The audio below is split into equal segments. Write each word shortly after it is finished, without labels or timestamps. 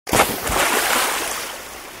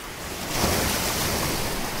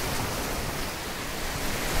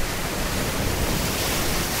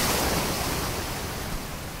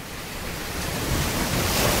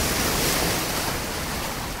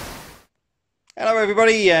Hello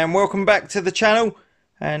everybody and welcome back to the channel,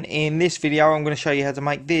 and in this video I'm going to show you how to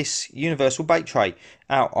make this universal bait tray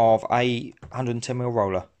out of a 110mm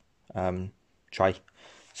roller tray.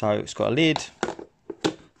 So it's got a lid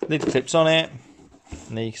clips on it,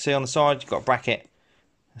 and then you can see on the side you've got a bracket.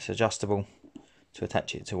 It's adjustable to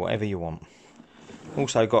attach it to whatever you want.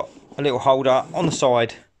 Also got a little holder on the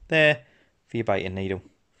side there for your baiting needle.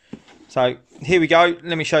 So here we go,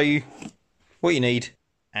 let me show you what you need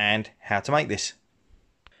and how to make this.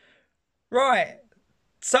 Right,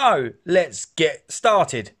 so let's get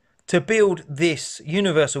started. To build this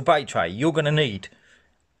universal bait tray, you're going to need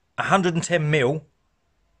a 110mm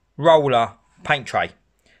roller paint tray.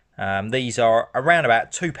 These are around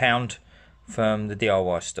about £2 from the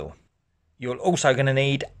DIY store. You're also going to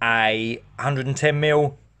need a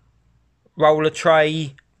 110mm roller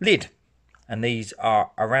tray lid, and these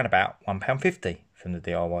are around about £1.50 from the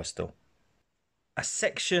DIY store. A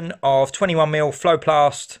section of 21mm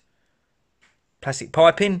Flowplast plastic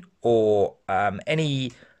piping, or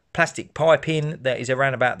any plastic piping that is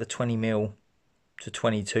around about the 20mm to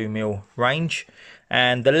 22mm range,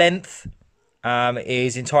 and the length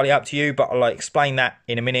is entirely up to you, but I'll explain that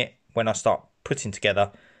in a minute when I start putting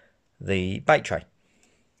together the bait tray.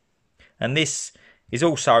 And this is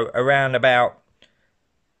also around about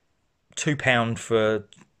 £2 for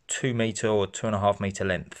 2 metre or 2.5 metre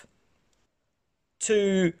length.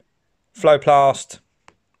 2 Flowplast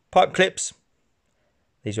pipe clips.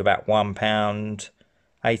 These are about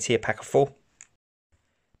 £1.80 a pack of 4.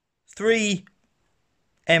 3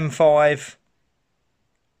 M5,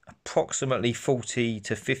 approximately 40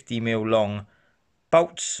 to 50mm long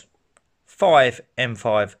bolts. 5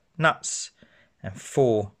 M5 nuts and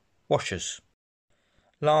 4 washers.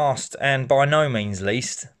 Last and by no means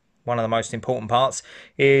least, one of the most important parts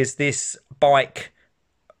is this bike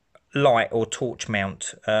light or torch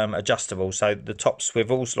mount, adjustable, so the top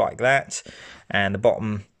swivels like that and the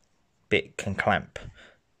bottom bit can clamp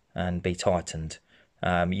and be tightened.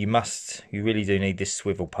 You really do need this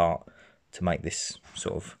swivel part to make this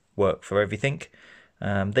sort of work for everything.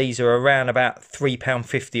 These are around about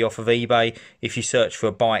 £3.50 off of eBay. If you search for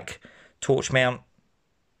a bike torch mount,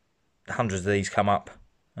 hundreds of these come up,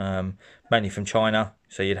 mainly from China,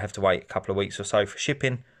 so you'd have to wait a couple of weeks or so for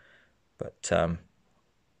shipping, but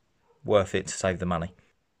worth it to save the money.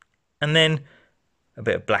 And then a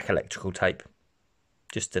bit of black electrical tape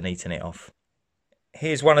just to neaten it off.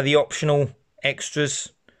 Here's one of the optional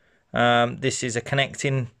extras. This is a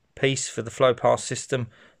connecting piece for the Flowplast system.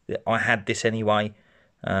 I had this anyway.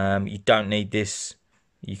 You don't need this,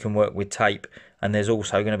 you can work with tape, and there's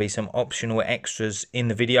also going to be some optional extras in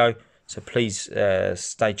the video, so please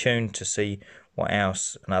stay tuned to see what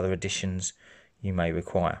else and other additions you may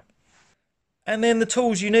require. And then the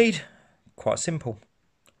tools you need, quite simple.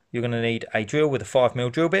 You're going to need a drill with a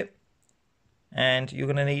 5mm drill bit, and you're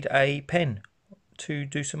going to need a pen to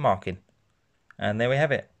do some marking. And there we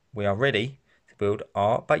have it. We are ready to build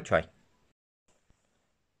our bait tray.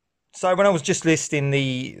 So when I was just listing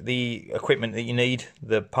the equipment that you need,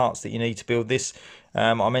 the parts that you need to build this,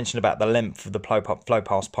 I mentioned about the length of the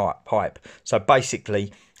Flowplast pipe. So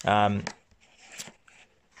basically,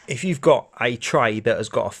 if you've got a tray that has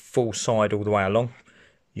got a full side all the way along,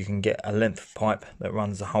 you can get a length of pipe that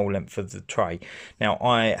runs the whole length of the tray. Now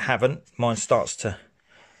I haven't, mine starts to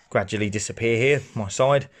gradually disappear here, my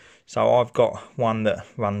side, so I've got one that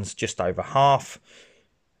runs just over half,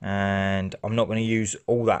 and I'm not going to use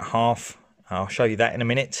all that half. I'll show you that in a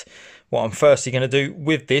minute. What I'm firstly going to do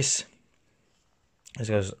with this is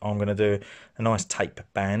I'm going to do a nice tape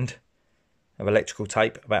band of electrical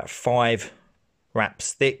tape, about 5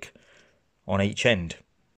 wraps thick on each end.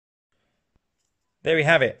 There we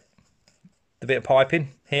have it, the bit of piping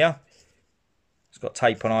here. It's got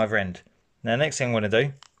tape on either end. Now next thing I'm going to do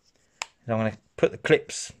is I'm going to put the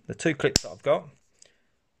clips, the 2 clips that I've got,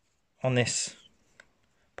 on this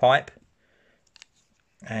pipe,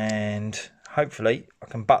 and hopefully I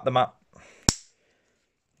can butt them up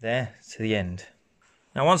there to the end.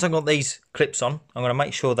 Now once I've got these clips on, I'm going to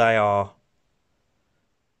make sure they are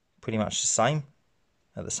pretty much the same,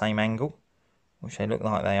 at the same angle, which they look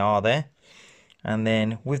like they are there. And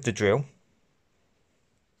then with the drill,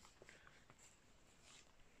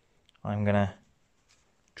 I'm going to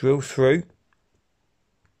drill through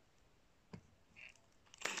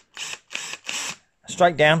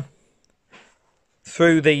straight down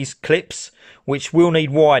through these clips, which will need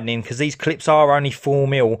widening because these clips are only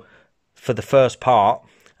 4mm for the first part,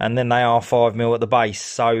 and then they are 5mm at the base.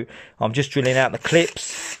 So I'm just drilling out the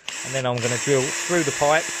clips, and then I'm going to drill through the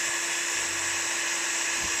pipe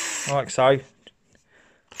like so,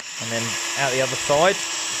 and then out the other side.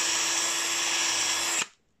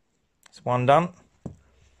 That's one done.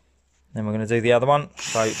 Then we're going to do the other one.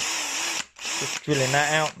 So just drilling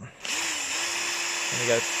that out. Then we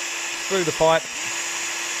go through the pipe,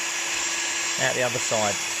 out the other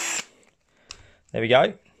side. There we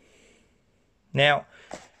go. Now,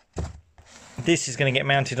 this is going to get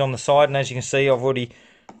mounted on the side, and as you can see, I've already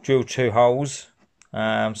drilled 2 holes. So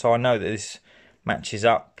I know that this matches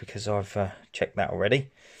up because I've checked that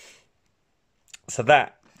already. So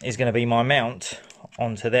that is going to be my mount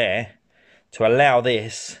onto there to allow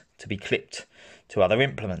this to be clipped to other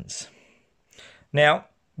implements. Now,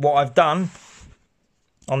 what I've done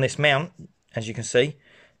on this mount, as you can see,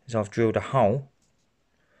 is I've drilled a hole,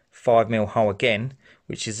 5mm hole again,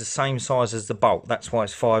 which is the same size as the bolt. That's why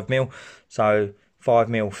it's 5mm. So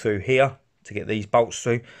 5mm through here to get these bolts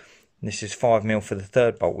through. And this is 5mm for the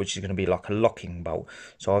third bolt, which is going to be like a locking bolt.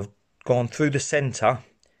 So I've gone through the centre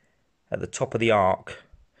at the top of the arc.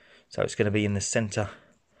 So it's going to be in the centre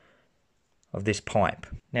of this pipe.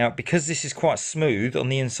 Now, because this is quite smooth on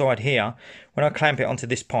the inside here, when I clamp it onto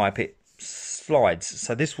this pipe, it slides.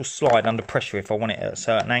 So this will slide under pressure if I want it at a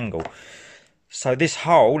certain angle. So this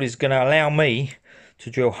hole is going to allow me to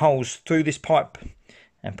drill holes through this pipe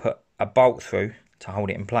and put a bolt through to hold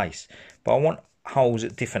it in place. But I want holes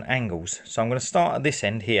at different angles. So I'm going to start at this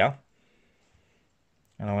end here,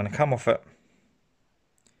 and I'm going to come off it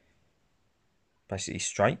basically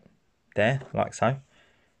straight there, like so.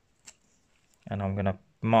 And I'm going to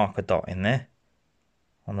mark a dot in there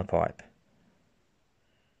on the pipe.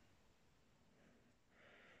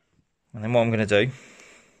 And then what I'm going to do,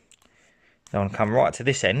 I'm going to come right to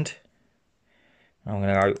this end. And I'm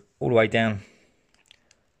going to go all the way down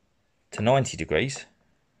to 90 degrees.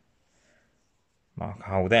 Mark a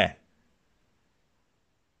hole there.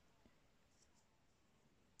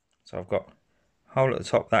 So I've got a hole at the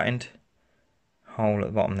top that end, hole at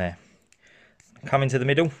the bottom there. Come into the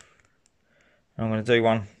middle. And I'm going to do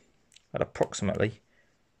one at approximately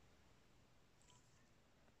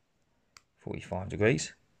 45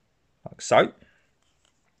 degrees, like so.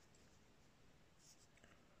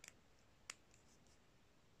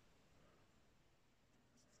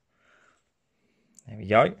 There we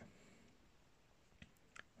go.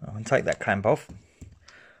 I can take that clamp off,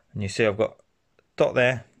 and you see I've got dot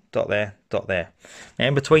there, dot there, dot there. Now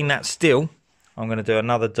in between that still, I'm going to do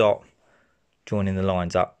another dot joining the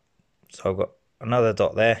lines up. So I've got another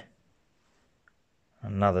dot there,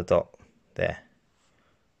 another dot there.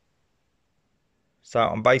 So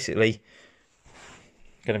I'm basically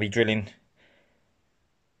going to be drilling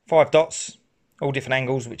 5 dots, all different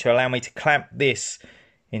angles, which will allow me to clamp this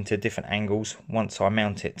into different angles once I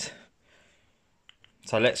mount it.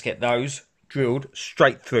 So let's get those drilled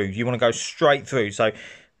straight through. You want to go straight through. So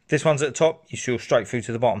this one's at the top, you drill straight through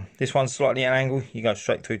to the bottom. This one's slightly at an angle, you go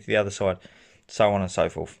straight through to the other side. So on and so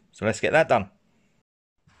forth. So let's get that done.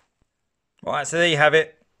 Right, so there you have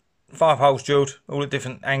it. 5 holes drilled, all at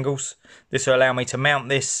different angles. This will allow me to mount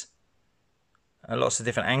this at lots of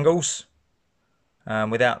different angles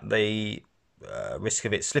without the risk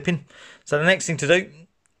of it slipping. So the next thing to do,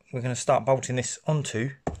 we're going to start bolting this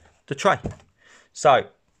onto the tray. So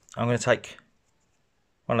I'm going to take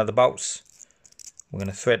one of the bolts. We're going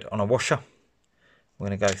to thread on a washer. We're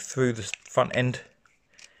going to go through the front end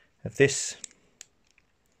of this,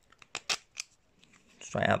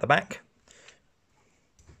 straight out the back.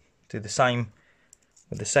 Do the same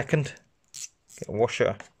with the second. Get a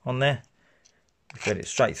washer on there. Thread it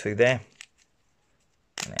straight through there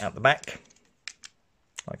and out the back,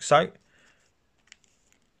 like so.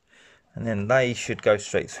 And then they should go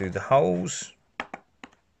straight through the holes,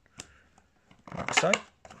 like so,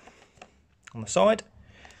 on the side.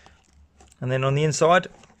 And then on the inside,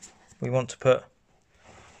 we want to put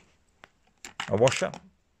a washer,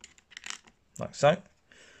 like so.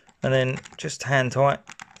 And then just hand tight,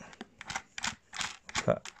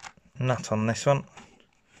 put a nut on this one.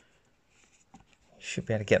 You should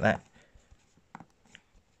be able to get that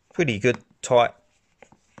pretty good tightness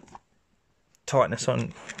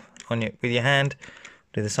on you with your hand.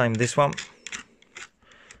 Do the same with this one.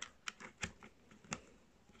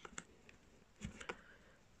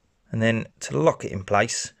 And then to lock it in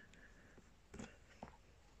place,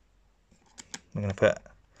 I'm going to put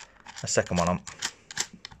a second one on,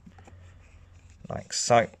 like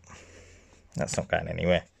so. That's not going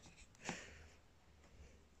anywhere.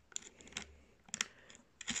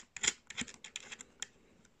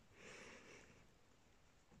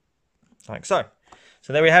 Like so.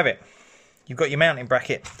 So there we have it. You've got your mounting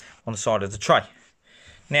bracket on the side of the tray.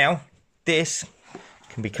 Now, this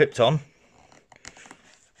can be clipped on.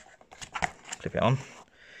 Clip it on.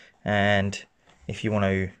 And if you want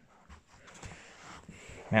to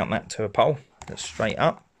mount that to a pole that's straight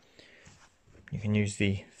up. You can use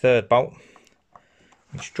the third bolt.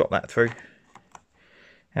 Just drop that through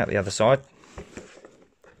out the other side.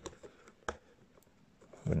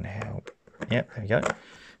 Wouldn't help. Yep, there we go. Out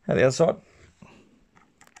the other side.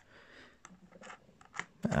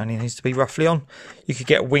 That only needs to be roughly on. You could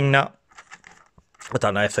get a wing nut. I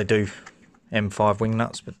don't know if they do M5 wing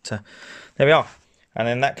nuts, but there we are. And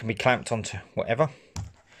then that can be clamped onto whatever.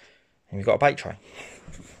 And you've got a bait tray.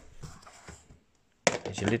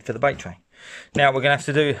 There's your lid for the bait tray. Now we're going to have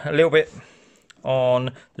to do a little bit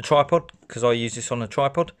on the tripod, because I use this on a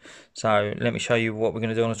tripod. So let me show you what we're going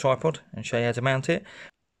to do on a tripod and show you how to mount it.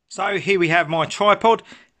 So here we have my tripod,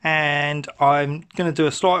 and I'm going to do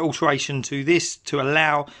a slight alteration to this to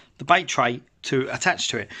allow the bait tray to attach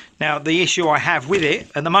to it. Now the issue I have with it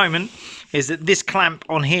at the moment is that this clamp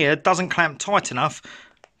on here doesn't clamp tight enough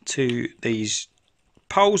to these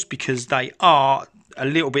poles, because they are a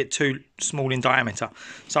little bit too small in diameter.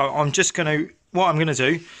 So I'm just going to, what I'm going to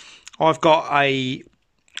do, I've got a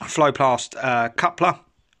Flowplast coupler.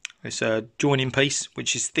 It's a joining piece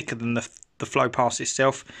which is thicker than the Flowplast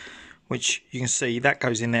itself, which you can see that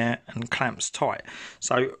goes in there and clamps tight.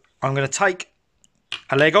 So I'm going to take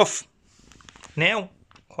a leg off now,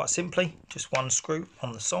 quite simply, just one screw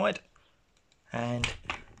on the side, and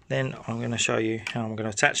then I'm going to show you how I'm going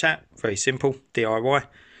to attach that. Very simple DIY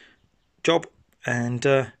job, and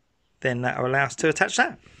then that will allow us to attach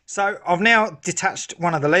that. So I've now detached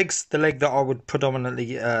one of the legs, the leg that I would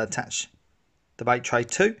predominantly attach the bait tray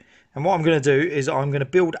to, and what I'm going to do is I'm going to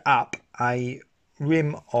build up a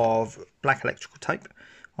rim of black electrical tape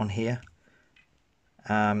on here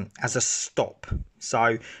as a stop. So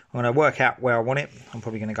I'm going to work out where I want it. I'm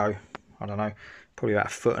probably going to go, I don't know, probably about a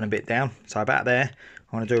foot and a bit down. So about there,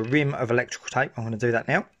 I'm going to do a rim of electrical tape. I'm going to do that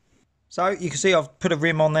now. So you can see I've put a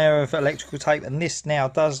rim on there of electrical tape, and this now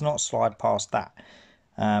does not slide past that.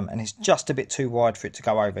 And it's just a bit too wide for it to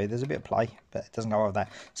go over. There's a bit of play, but it doesn't go over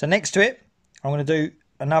that. So next to it, I'm going to do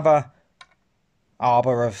another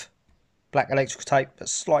arbor of black electrical tape, but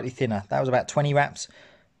slightly thinner. That was about 20 wraps.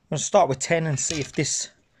 I'm going to start with 10 and see if this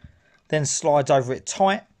then slides over it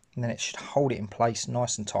tight, and then it should hold it in place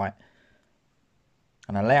nice and tight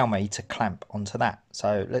and allow me to clamp onto that.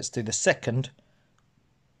 So let's do the second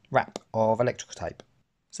wrap of electrical tape.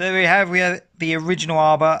 So there we have the original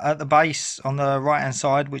arbor at the base on the right hand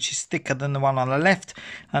side, which is thicker than the one on the left,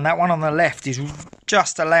 and that one on the left is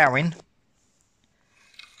just allowing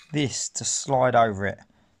this to slide over it.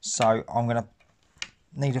 So I'm going to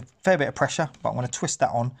need a fair bit of pressure, but I'm going to twist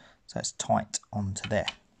that on so it's tight onto there.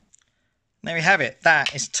 There we have it.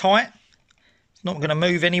 That is tight. It's not going to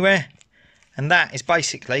move anywhere, and that is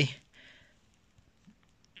basically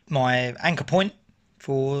my anchor point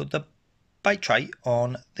for the bait tray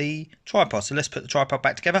on the tripod. So let's put the tripod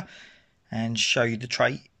back together and show you the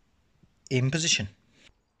tray in position.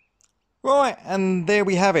 Right, and there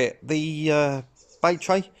we have it. The bait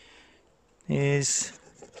tray is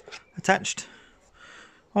attached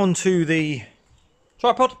onto the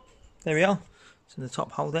tripod. There we are. It's in the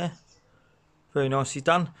top hole there. Very nicely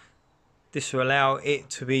done. This will allow it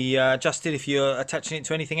to be adjusted if you're attaching it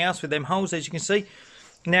to anything else with them holes, as you can see.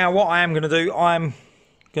 Now what I am going to do, I'm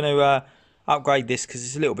going to upgrade this because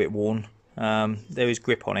it's a little bit worn. There is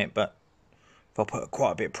grip on it, but if I put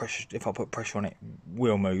quite a bit of pressure, if I put pressure on it, it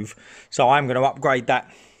will move. So I'm going to upgrade that,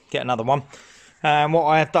 get another one. And what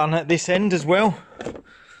I have done at this end as well,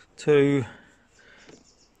 to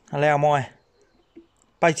allow my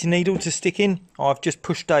baiting needle to stick in, I've just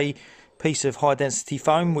pushed a piece of high density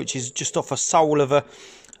foam, which is just off a sole of a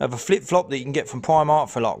flip flop that you can get from Primark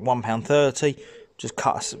for like £1.30. Just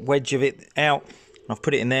cut a wedge of it out, and I've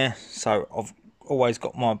put it in there, so I've always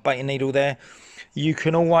got my baiting needle there. You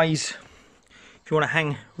can always, if you want to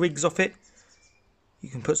hang rigs off it, you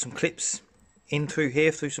can put some clips in through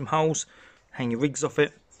here, through some holes, hang your rigs off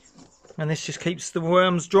it, and this just keeps the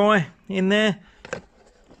worms dry in there.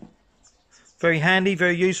 Very handy,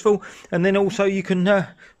 very useful. And then also you can,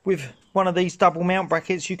 with one of these double mount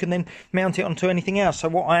brackets, you can then mount it onto anything else. So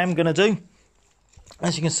what I am going to do,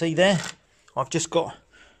 as you can see there, I've just got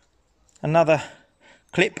another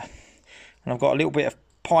clip, and I've got a little bit of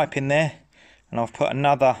pipe in there, and I've put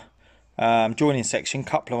another joining section,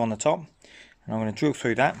 coupler on the top, and I'm going to drill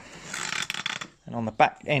through that. And on the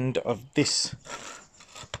back end of this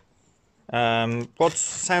rod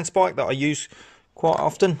sand spike that I use quite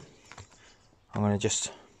often, I'm going to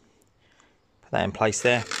just put that in place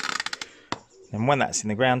there, and when that's in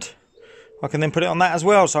the ground, I can then put it on that as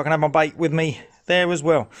well, so I can have my bait with me there as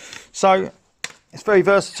well. So it's very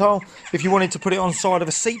versatile. If you wanted to put it on the side of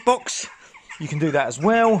a seat box, you can do that as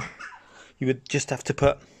well. you would just have to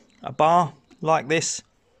put a bar like this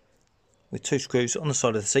with 2 screws on the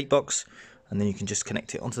side of the seat box, and then you can just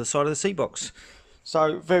connect it onto the side of the seat box.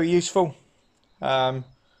 So very useful, and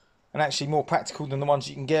actually more practical than the ones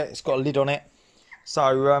you can get. It's got a lid on it.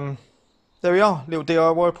 So there we are, little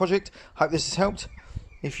DIY project. Hope this has helped.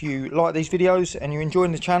 If you like these videos and you're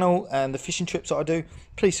enjoying the channel and the fishing trips that I do,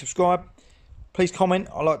 please subscribe, please comment.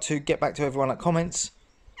 I like to get back to everyone that comments,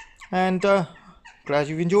 and glad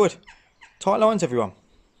you've enjoyed. Tight lines, everyone.